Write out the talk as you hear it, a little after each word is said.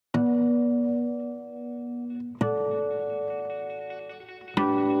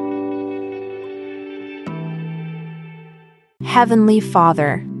Heavenly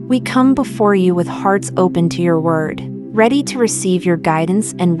Father, we come before you with hearts open to your word, ready to receive your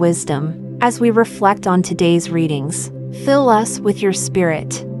guidance and wisdom. As we reflect on today's readings, fill us with your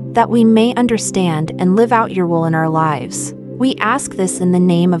Spirit, that we may understand and live out your will in our lives. We ask this in the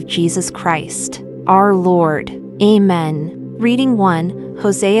name of Jesus Christ, our Lord. Amen. Reading 1,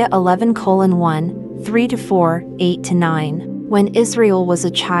 Hosea 11:1, 3-4, 8-9. When Israel was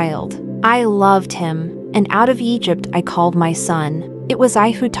a child, I loved him, and out of Egypt I called my son. It was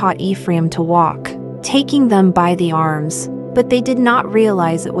I who taught Ephraim to walk, taking them by the arms, but they did not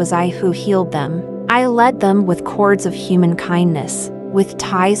realize it was I who healed them. I led them with cords of human kindness, with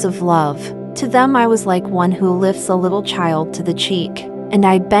ties of love. To them I was like one who lifts a little child to the cheek, and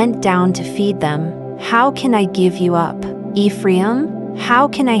I bent down to feed them. How can I give you up, Ephraim? How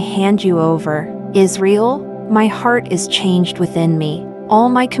can I hand you over, Israel? My heart is changed within me. All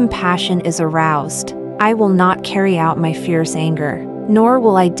my compassion is aroused. I will not carry out my fierce anger, nor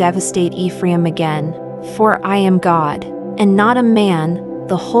will I devastate Ephraim again. For I am God, and not a man,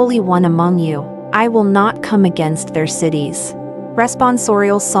 the Holy One among you. I will not come against their cities.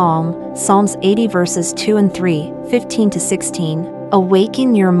 Responsorial Psalm, Psalms 80 verses 2 and 3, 15-16.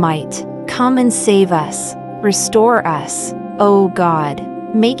 Awaken your might. Come and save us. Restore us, O God.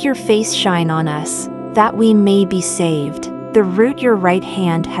 Make your face shine on us, that we may be saved. The root your right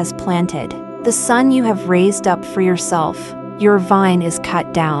hand has planted, the son you have raised up for yourself. Your vine is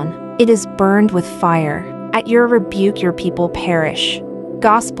cut down, it is burned with fire. At your rebuke your people perish.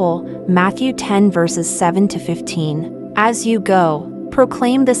 Gospel, Matthew 10 verses 7-15. As you go,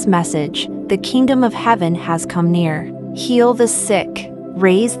 proclaim this message: the kingdom of heaven has come near. Heal the sick,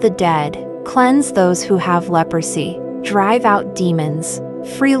 raise the dead, cleanse those who have leprosy, drive out demons.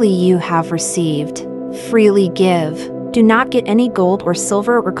 Freely you have received, freely give. Do not get any gold or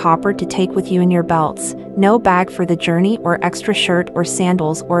silver or copper to take with you in your belts, no bag for the journey or extra shirt or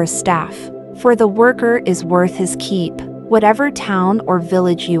sandals or a staff. For the worker is worth his keep. Whatever town or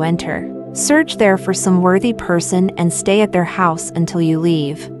village you enter, search there for some worthy person and stay at their house until you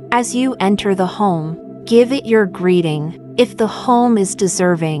leave. As you enter the home, give it your greeting. If the home is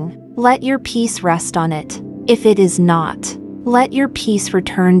deserving, let your peace rest on it. If it is not, let your peace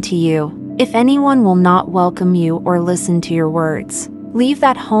return to you. If anyone will not welcome you or listen to your words, leave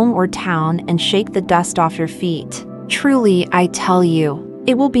that home or town and shake the dust off your feet. Truly, I tell you,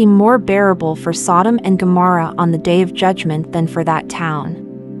 it will be more bearable for Sodom and Gomorrah on the day of judgment than for that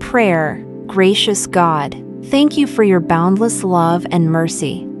town. Prayer. Gracious God, thank you for your boundless love and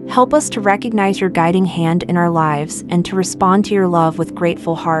mercy. Help us to recognize your guiding hand in our lives and to respond to your love with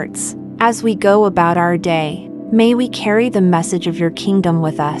grateful hearts. As we go about our day, may we carry the message of your kingdom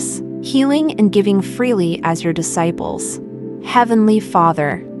with us, healing and giving freely as your disciples. Heavenly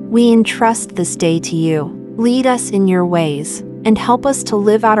Father, we entrust this day to you. Lead us in your ways, and help us to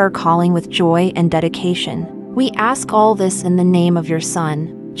live out our calling with joy and dedication. We ask all this in the name of your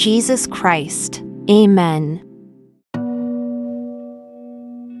Son, Jesus Christ. Amen.